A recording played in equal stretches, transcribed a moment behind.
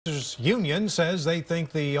The union says they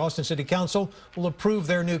think the Austin City Council will approve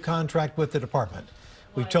their new contract with the department.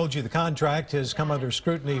 We've told you the contract has come under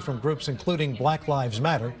scrutiny from groups including Black Lives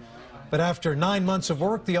Matter. But after 9 months of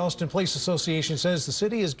work, the Austin Police Association says the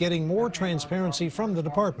city is getting more transparency from the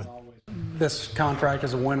department. This contract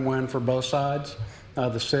is a win-win for both sides.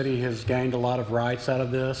 The city has gained a lot of rights out of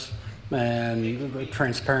this, and the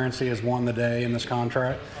transparency has won the day in this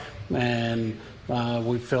contract. And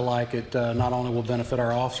we feel like it not only will benefit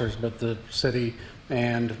our officers, but the city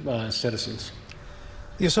and citizens.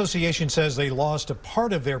 The association says they lost a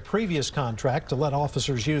part of their previous contract to let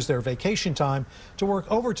officers use their vacation time to work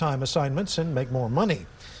overtime assignments and make more money.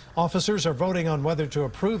 Officers are voting on whether to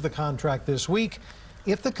approve the contract this week.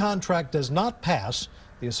 If the contract does not pass,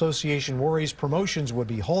 the association worries promotions would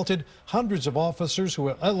be halted, hundreds of officers who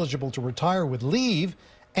are eligible to retire would leave,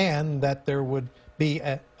 and that there would be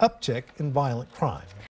an uptick in violent crime.